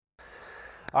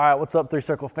All right, what's up, Three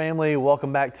Circle family?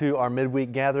 Welcome back to our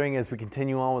midweek gathering as we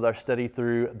continue on with our study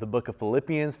through the book of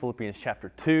Philippians, Philippians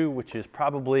chapter 2, which is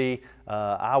probably,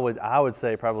 I would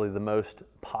say, probably the most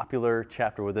popular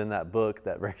chapter within that book,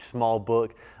 that very small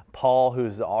book. Paul,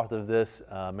 who's the author of this,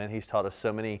 man, he's taught us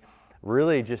so many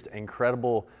really just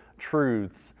incredible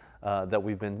truths that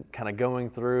we've been kind of going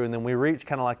through. And then we reach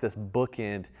kind of like this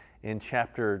bookend in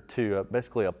chapter 2,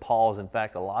 basically a pause. In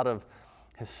fact, a lot of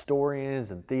historians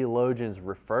and theologians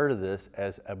refer to this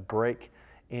as a break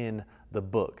in the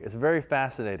book. It's very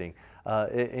fascinating.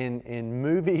 In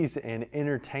movies and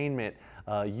entertainment,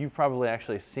 you've probably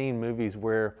actually seen movies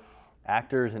where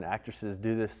actors and actresses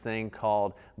do this thing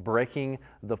called breaking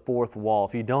the fourth wall.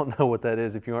 If you don't know what that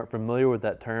is, if you aren't familiar with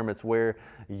that term, it's where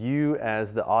you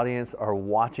as the audience are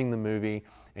watching the movie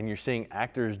and you're seeing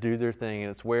actors do their thing, and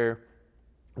it's where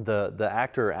the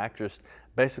actor or actress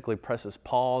basically presses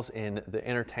pause in the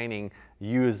entertaining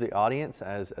you as the audience,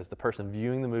 as the person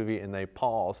viewing the movie, and they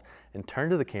pause and turn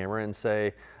to the camera and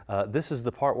say, this is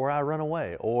the part where I run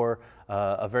away. Or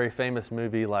a very famous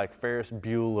movie like Ferris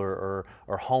Bueller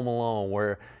or Home Alone,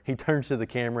 where he turns to the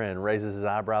camera and raises his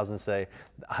eyebrows and say,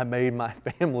 I made my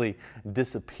family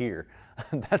disappear.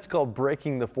 That's called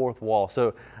breaking the fourth wall.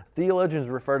 So theologians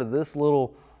refer to this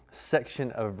little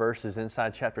section of verses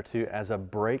inside chapter 2 as a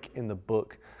break in the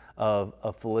book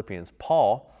of Philippians.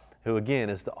 Paul, who again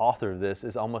is the author of this,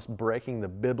 is almost breaking the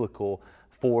biblical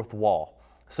fourth wall.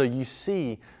 So you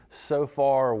see so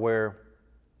far where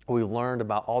we've learned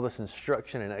about all this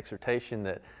instruction and exhortation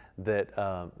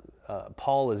that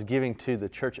Paul is giving to the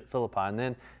church at Philippi, and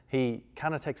then he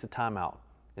kind of takes a time out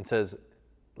and says,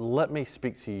 let me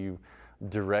speak to you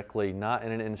directly, not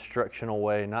in an instructional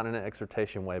way, not in an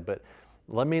exhortation way, but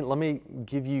let me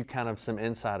give you kind of some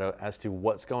insight as to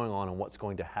what's going on and what's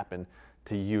going to happen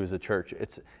to you as a church.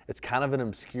 It's kind of an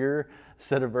obscure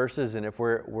set of verses, and if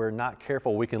we're not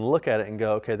careful, we can look at it and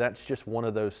go, okay, that's just one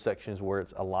of those sections where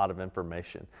it's a lot of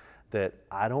information that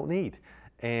I don't need.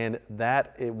 And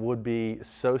that it would be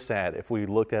so sad if we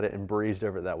looked at it and breezed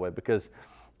over it that way, because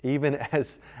even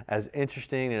as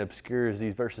interesting and obscure as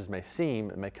these verses may seem,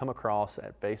 it may come across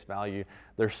at face value,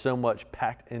 there's so much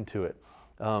packed into it.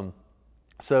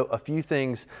 So a few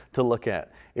things to look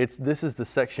at. This is the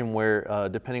section where,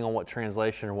 depending on what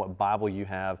translation or what Bible you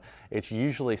have, it's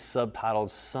usually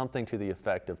subtitled something to the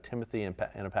effect of Timothy and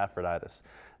Epaphroditus.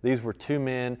 These were two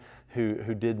men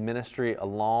who did ministry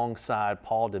alongside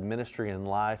Paul, did ministry in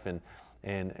life, and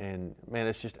man,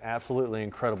 it's just absolutely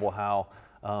incredible how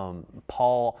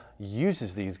Paul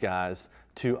uses these guys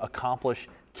to accomplish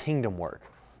kingdom work.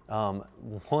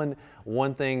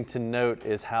 One thing to note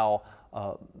is how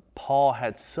Paul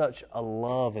had such a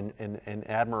love and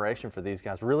admiration for these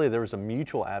guys. Really, there was a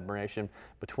mutual admiration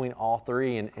between all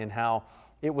three, and how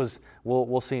it was,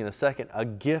 we'll see in a second, a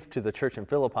gift to the church in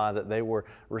Philippi that they were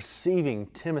receiving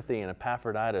Timothy and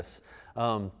Epaphroditus.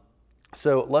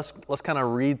 So let's kind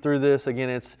of read through this. Again,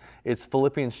 it's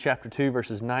Philippians chapter 2,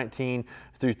 verses 19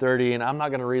 through 30, and I'm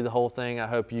not going to read the whole thing. I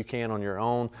hope you can on your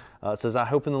own. It says, I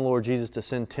hope in the Lord Jesus to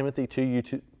send Timothy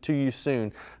to you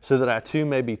soon, so that I too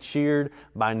may be cheered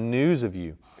by news of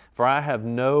you. For I have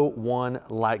no one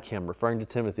like him, referring to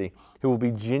Timothy, who will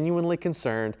be genuinely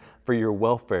concerned for your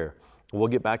welfare. We'll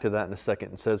get back to that in a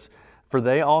second. It says, for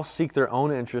they all seek their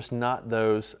own interests, not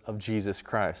those of Jesus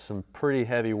Christ. Some pretty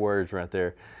heavy words right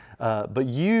there. But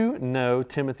you know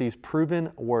Timothy's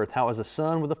proven worth, how as a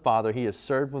son with a father he has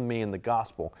served with me in the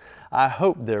gospel. I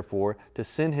hope, therefore, to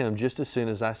send him just as soon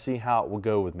as I see how it will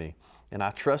go with me. And I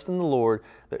trust in the Lord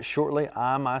that shortly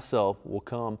I myself will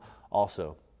come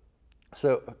also.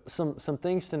 So some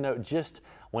things to note just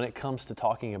when it comes to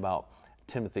talking about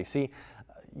Timothy. See,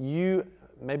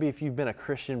 maybe if you've been a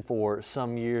Christian for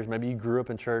some years, maybe you grew up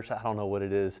in church, I don't know what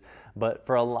it is, but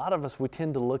for a lot of us, we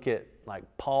tend to look at like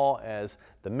Paul as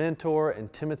the mentor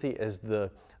and Timothy as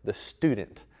the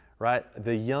student, right?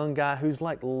 The young guy who's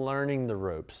like learning the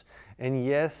ropes. And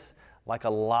yes, like a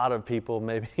lot of people,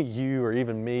 maybe you or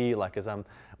even me, like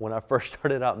when I first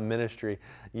started out in ministry,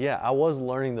 yeah, I was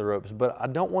learning the ropes, but I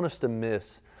don't want us to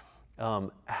miss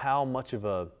how much of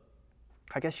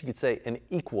I guess you could say, an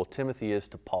equal Timothy is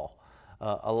to Paul.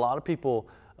 A lot of people,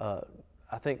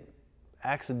 I think,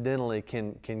 accidentally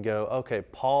can go, okay,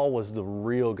 Paul was the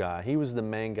real guy. He was the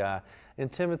main guy,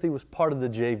 and Timothy was part of the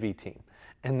JV team.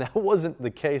 And that wasn't the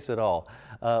case at all.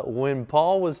 When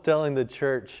Paul was telling the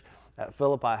church at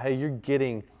Philippi, hey, you're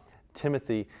getting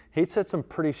Timothy, he said some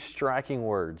pretty striking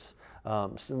words,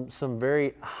 some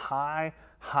very high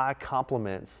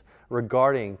compliments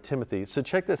regarding Timothy. So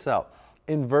check this out.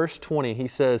 In verse 20, he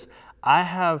says, I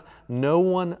have no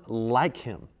one like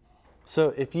him.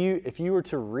 So if you were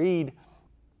to read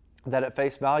that at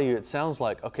face value, it sounds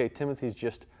like, okay, Timothy's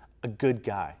just a good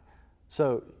guy.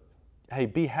 So, hey,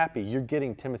 be happy. You're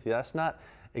getting Timothy. That's not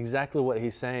exactly what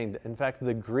he's saying. In fact,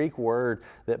 the Greek word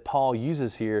that Paul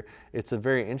uses here, it's a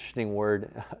very interesting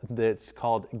word that's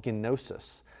called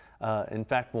gnosis. In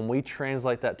fact, when we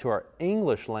translate that to our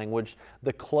English language,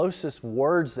 the closest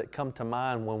words that come to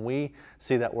mind when we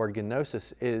see that word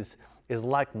gnosis is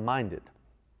like-minded.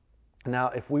 Now,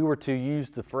 if we were to use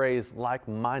the phrase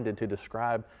like-minded to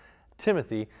describe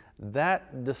Timothy,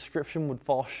 that description would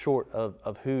fall short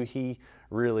of who he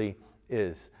really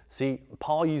is. See,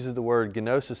 Paul uses the word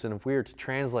gnosis, and if we were to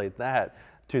translate that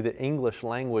to the English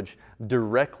language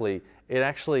directly, it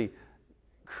actually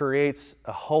creates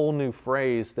a whole new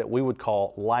phrase that we would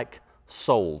call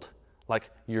like-souled,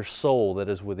 like your soul that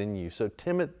is within you. So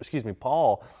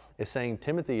Paul is saying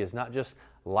Timothy is not just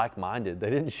like-minded. They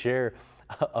didn't share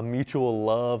a mutual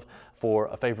love for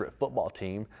a favorite football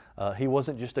team. He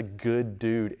wasn't just a good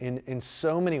dude. In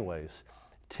so many ways,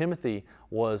 Timothy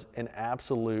was an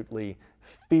absolutely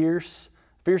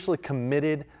fiercely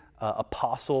committed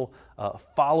apostle,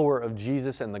 follower of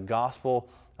Jesus and the gospel.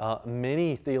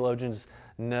 Many theologians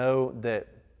know that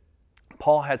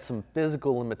Paul had some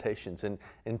physical limitations,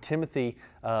 and Timothy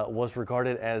was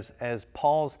regarded as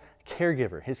Paul's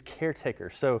caregiver, his caretaker.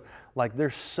 So,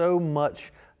 there's so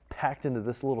much packed into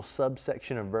this little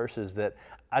subsection of verses that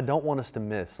I don't want us to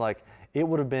miss. It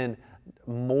would have been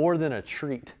more than a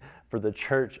treat for the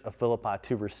church of Philippi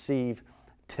to receive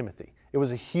Timothy. It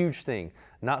was a huge thing.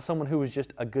 Not someone who was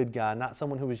just a good guy, not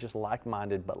someone who was just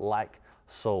like-minded, but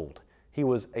like-souled. He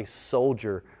was a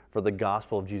soldier for the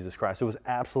gospel of Jesus Christ. It was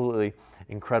absolutely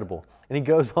incredible. And he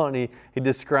goes on, he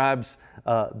describes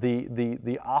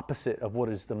the opposite of what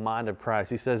is the mind of Christ.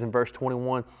 He says in verse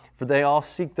 21, "For they all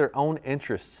seek their own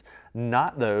interests,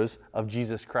 not those of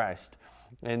Jesus Christ."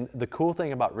 And the cool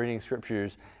thing about reading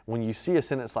scriptures, when you see a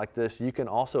sentence like this, you can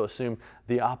also assume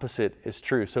the opposite is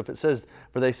true. So if it says,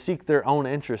 "For they seek their own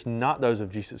interests, not those of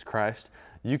Jesus Christ,"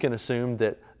 you can assume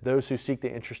that those who seek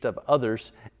the interest of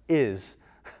others is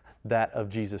that of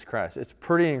Jesus Christ. It's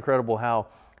pretty incredible how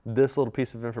this little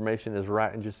piece of information is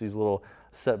right in just these little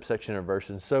subsection of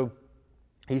verses. So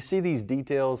you see these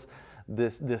details,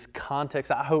 this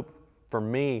context. I hope for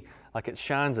me, it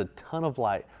shines a ton of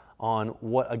light on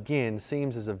what again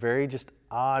seems as a very just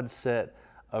odd set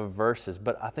of verses.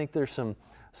 But I think there's some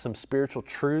spiritual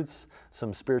truths,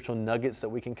 some spiritual nuggets that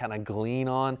we can kind of glean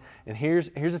on. And here's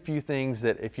a few things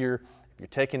that if you're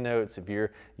taking notes, if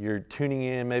you're tuning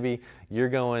in, maybe you're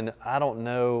going, I don't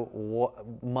know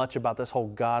much about this whole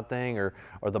God thing or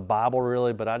the Bible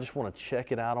really, but I just want to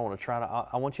check it out.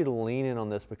 I want you to lean in on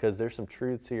this because there's some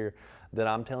truths here that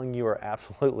I'm telling you are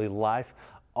absolutely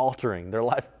life-altering. They're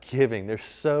life-giving. They're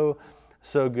so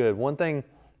good. One thing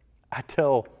I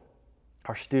tell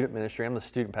our student ministry, I'm the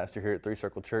student pastor here at Three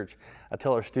Circle Church. I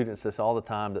tell our students this all the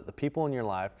time, that the people in your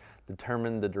life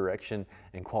determine the direction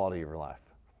and quality of your life.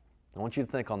 I want you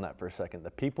to think on that for a second.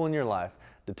 The people in your life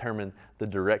determine the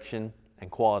direction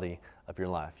and quality of your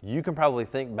life. You can probably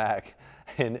think back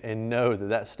and know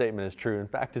that statement is true. In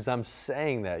fact, as I'm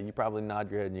saying that, you probably nod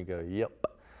your head and you go, yep,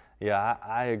 yeah,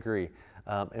 I agree.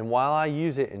 And while I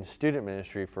use it in student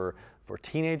ministry for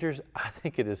teenagers, I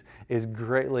think it is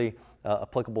greatly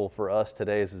applicable for us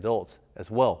today as adults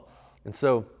as well. And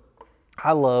so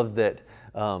I love that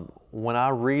when I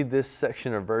read this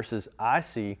section of verses, I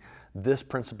see this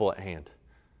principle at hand,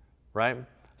 right?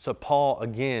 So Paul,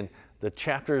 again, the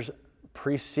chapters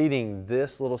preceding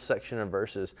this little section of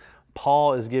verses,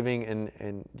 Paul is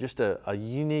giving just a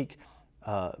unique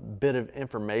bit of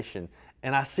information.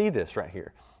 And I see this right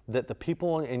here, that the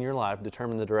people in your life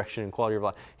determine the direction and quality of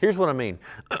life. Here's what I mean.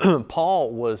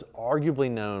 Paul was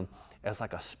arguably known as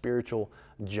a spiritual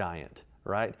giant,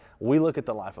 right? We look at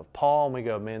the life of Paul and we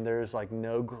go, man, there's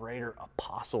no greater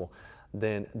apostle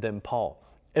than Paul.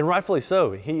 And rightfully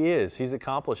so, he is. He's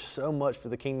accomplished so much for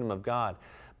the kingdom of God.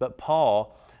 But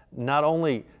Paul not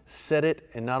only said it,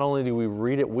 and not only do we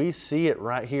read it, we see it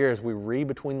right here as we read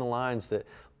between the lines that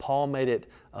Paul made it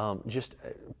just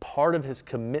part of his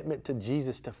commitment to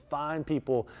Jesus to find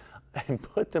people and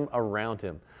put them around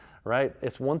him, right?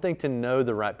 It's one thing to know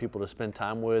the right people to spend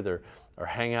time with or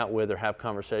hang out with or have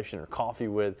conversation or coffee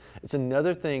with. It's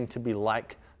another thing to be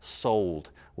souled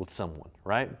with someone,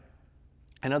 right?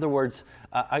 In other words,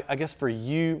 I guess for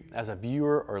you as a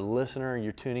viewer or listener,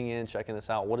 you're tuning in, checking this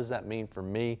out, what does that mean for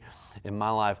me in my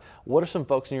life? What are some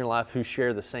folks in your life who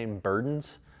share the same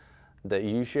burdens that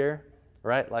you share,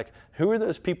 right? Who are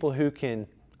those people who can,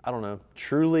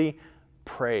 truly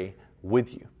pray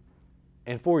with you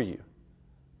and for you?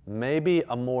 Maybe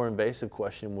a more invasive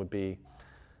question would be,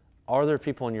 Are there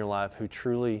people in your life who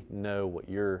truly know what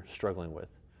you're struggling with?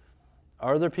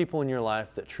 Are there people in your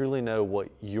life that truly know what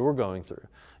you're going through?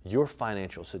 Your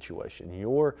financial situation,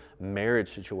 your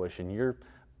marriage situation, your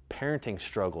parenting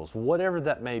struggles, whatever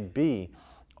that may be.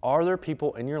 Are there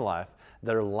people in your life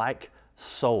that are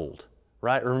like-souled,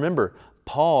 right? Remember,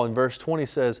 Paul in verse 20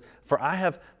 says, "For I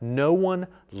have no one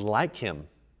like him."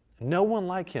 No one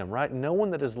like him, right? No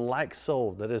one that is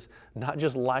like-souled, that is not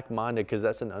just like-minded, because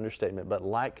that's an understatement, but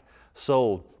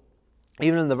like-souled.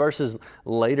 Even in the verses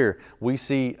later, we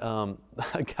see a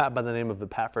guy by the name of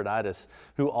Epaphroditus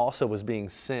who also was being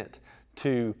sent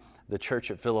to the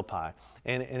church at Philippi.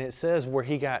 And it says where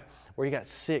he got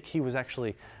sick, he was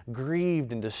actually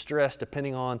grieved and distressed,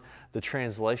 depending on the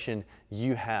translation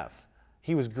you have.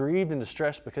 He was grieved and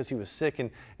distressed because he was sick.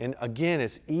 And again,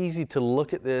 it's easy to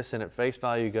look at this and at face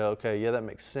value go, okay, yeah, that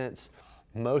makes sense.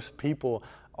 Most people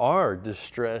are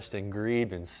distressed and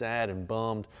grieved and sad and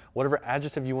bummed, whatever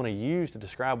adjective you want to use to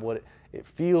describe what it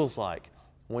feels like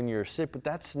when you're sick, but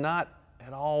that's not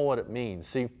at all what it means.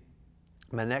 See,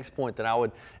 my next point that I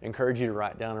would encourage you to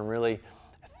write down and really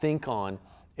think on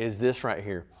is this right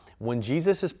here. When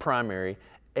Jesus is primary,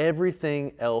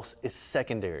 everything else is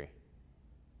secondary.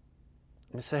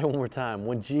 Let me say it one more time.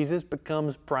 When Jesus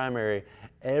becomes primary,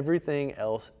 everything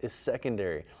else is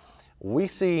secondary. We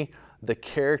see the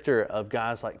character of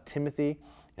guys like Timothy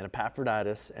and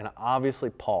Epaphroditus and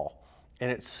obviously Paul.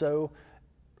 And it's so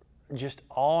just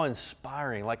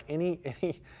awe-inspiring. Like any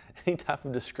type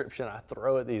of description I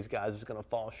throw at these guys is going to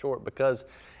fall short, because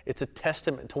it's a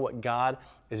testament to what God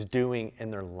is doing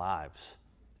in their lives.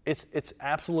 It's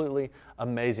absolutely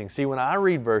amazing. See, when I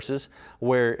read verses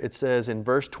where it says in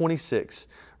verse 26,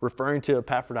 referring to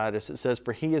Epaphroditus, it says,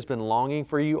 "For he has been longing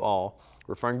for you all,"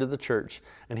 referring to the church,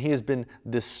 "and he has been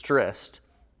distressed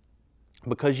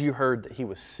because you heard that he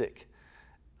was sick."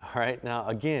 All right, now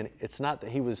again, it's not that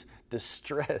he was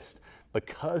distressed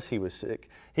because he was sick.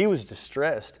 He was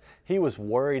distressed. He was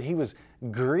worried. He was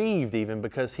grieved even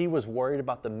because he was worried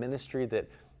about the ministry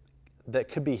that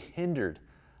could be hindered.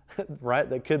 Right?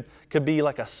 That could be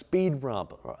like a speed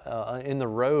bump in the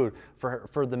road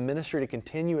for the ministry to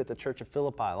continue at the church of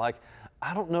Philippi. Like,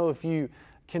 I don't know if you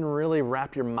can really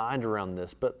wrap your mind around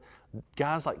this, but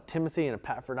guys like Timothy and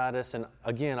Epaphroditus, and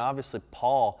again, obviously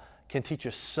Paul, can teach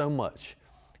us so much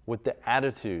with the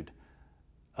attitude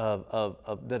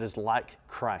of that is like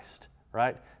Christ,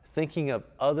 right? Thinking of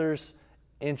others'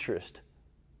 interest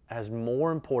as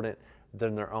more important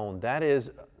than their own. That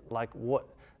is like what...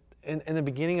 In the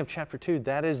beginning of chapter 2,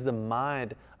 that is the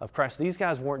mind of Christ. These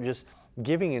guys weren't just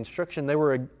giving instruction, they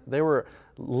were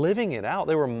living it out,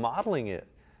 they were modeling it.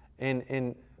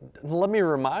 And let me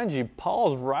remind you,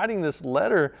 Paul's writing this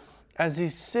letter as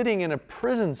he's sitting in a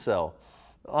prison cell.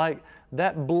 Like,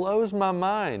 that blows my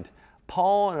mind.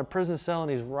 Paul in a prison cell,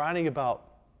 and he's writing about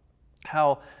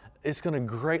how it's going to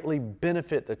greatly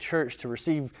benefit the church to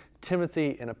receive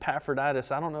Timothy and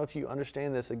Epaphroditus. I don't know if you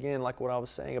understand this, again, like what I was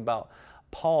saying about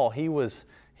Paul. He was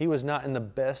not in the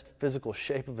best physical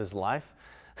shape of his life,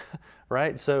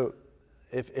 right? So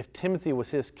if Timothy was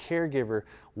his caregiver,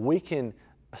 we can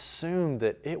assume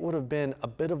that it would have been a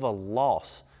bit of a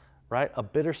loss, right? A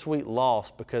bittersweet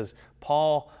loss, because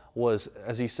Paul was,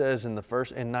 as he says in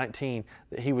 19,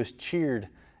 that he was cheered.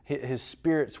 His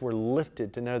spirits were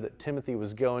lifted to know that Timothy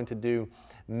was going to do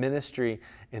ministry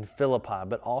in Philippi,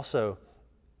 but also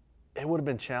it would have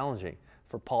been challenging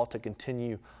for Paul to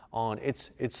continue on.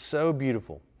 It's so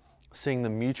beautiful seeing the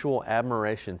mutual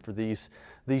admiration for these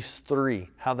three,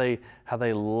 how they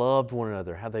loved one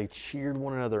another, how they cheered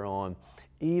one another on,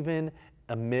 even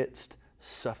amidst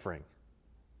suffering,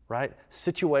 right?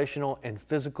 Situational and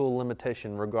physical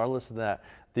limitation, regardless of that,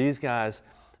 these guys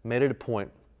made it a point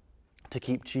to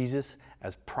keep Jesus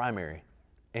as primary.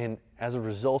 And as a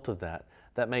result of that,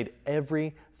 that made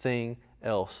everything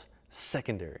else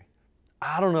secondary.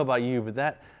 I don't know about you, but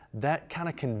that kind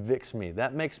of convicts me.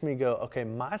 That makes me go, okay,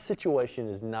 my situation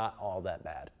is not all that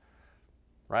bad,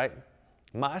 right?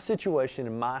 My situation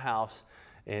in my house,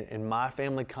 in my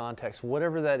family context,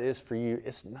 whatever that is for you,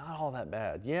 it's not all that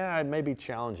bad. Yeah, it may be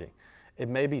challenging. It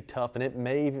may be tough, and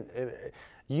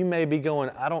you may be going,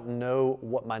 I don't know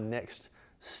what my next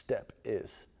step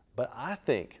is. But I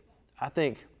think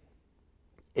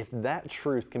if that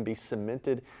truth can be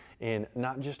cemented in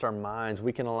not just our minds,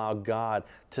 we can allow God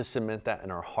to cement that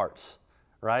in our hearts,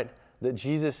 right? That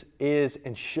Jesus is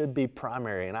and should be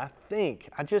primary. And I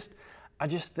just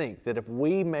think that if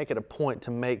we make it a point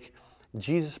to make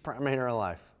Jesus primary in our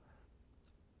life,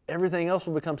 everything else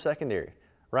will become secondary,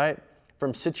 right?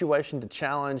 From situation to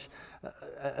challenge.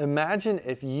 Imagine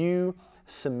if you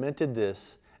cemented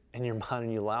this in your mind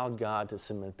and you allowed God to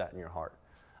cement that in your heart.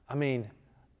 I mean,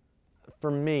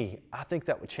 for me, I think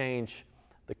that would change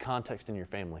the context in your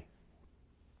family.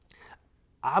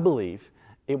 I believe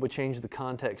it would change the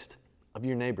context of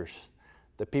your neighbors,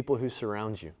 the people who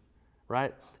surround you,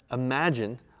 right?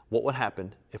 Imagine what would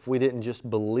happen if we didn't just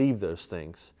believe those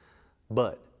things,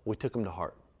 but we took them to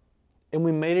heart. And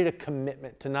we made it a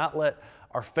commitment to not let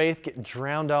our faith get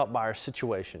drowned out by our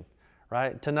situation,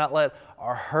 right? To not let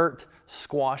our hurt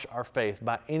squash our faith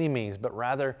by any means, but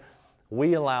rather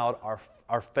we allowed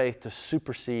our faith to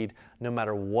supersede no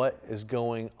matter what is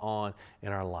going on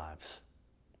in our lives.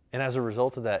 And as a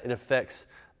result of that, it affects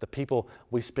the people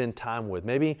we spend time with.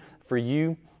 Maybe for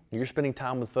you, you're spending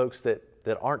time with folks that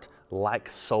aren't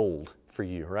like-souled for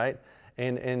you, right?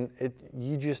 And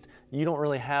you don't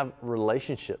really have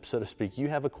relationships, so to speak. You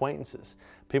have acquaintances.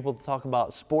 People talk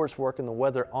about sports, work, and the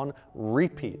weather on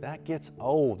repeat. That gets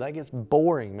old. That gets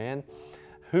boring, man.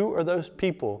 Who are those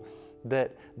people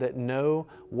that know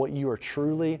what you are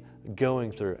truly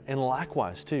going through? And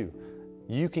likewise, too,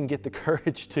 you can get the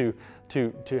courage to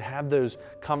have those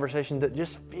conversations that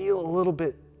just feel a little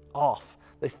bit off.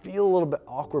 They feel a little bit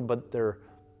awkward, but they're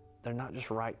not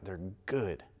just right, they're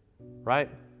good, right?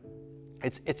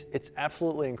 It's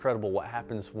absolutely incredible what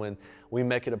happens when we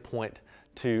make it a point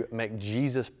to make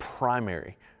Jesus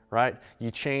primary, right?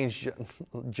 You change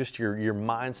just your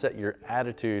mindset, your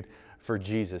attitude for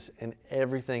Jesus, and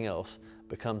everything else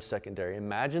becomes secondary.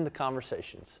 Imagine the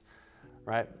conversations,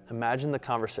 right? Imagine the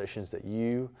conversations that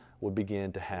you would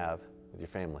begin to have with your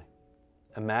family.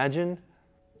 Imagine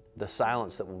the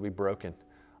silence that will be broken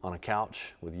on a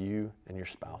couch with you and your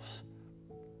spouse.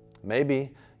 Maybe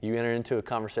you enter into a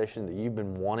conversation that you've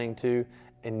been wanting to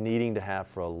and needing to have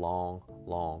for a long,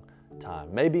 long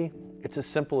time. Maybe it's as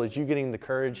simple as you getting the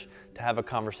courage to have a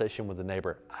conversation with a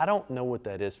neighbor. I don't know what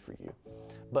that is for you,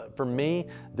 but for me,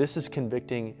 this is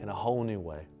convicting in a whole new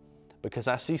way because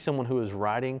I see someone who is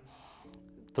riding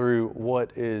through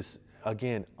what is,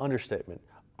 again, understatement,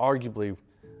 arguably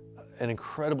an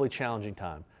incredibly challenging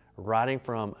time, riding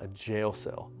from a jail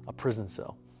cell, a prison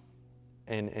cell,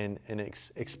 and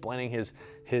explaining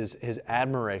his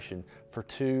admiration for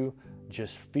two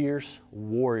just fierce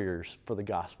warriors for the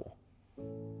gospel.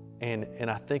 And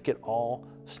I think it all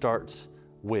starts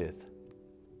with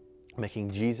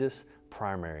making Jesus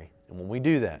primary. And when we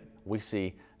do that, we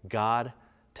see God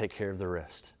take care of the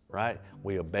rest, right?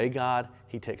 We obey God,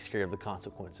 He takes care of the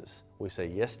consequences. We say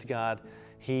yes to God,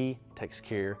 He takes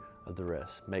care of the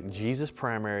rest. Make Jesus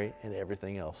primary and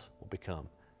everything else will become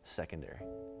secondary.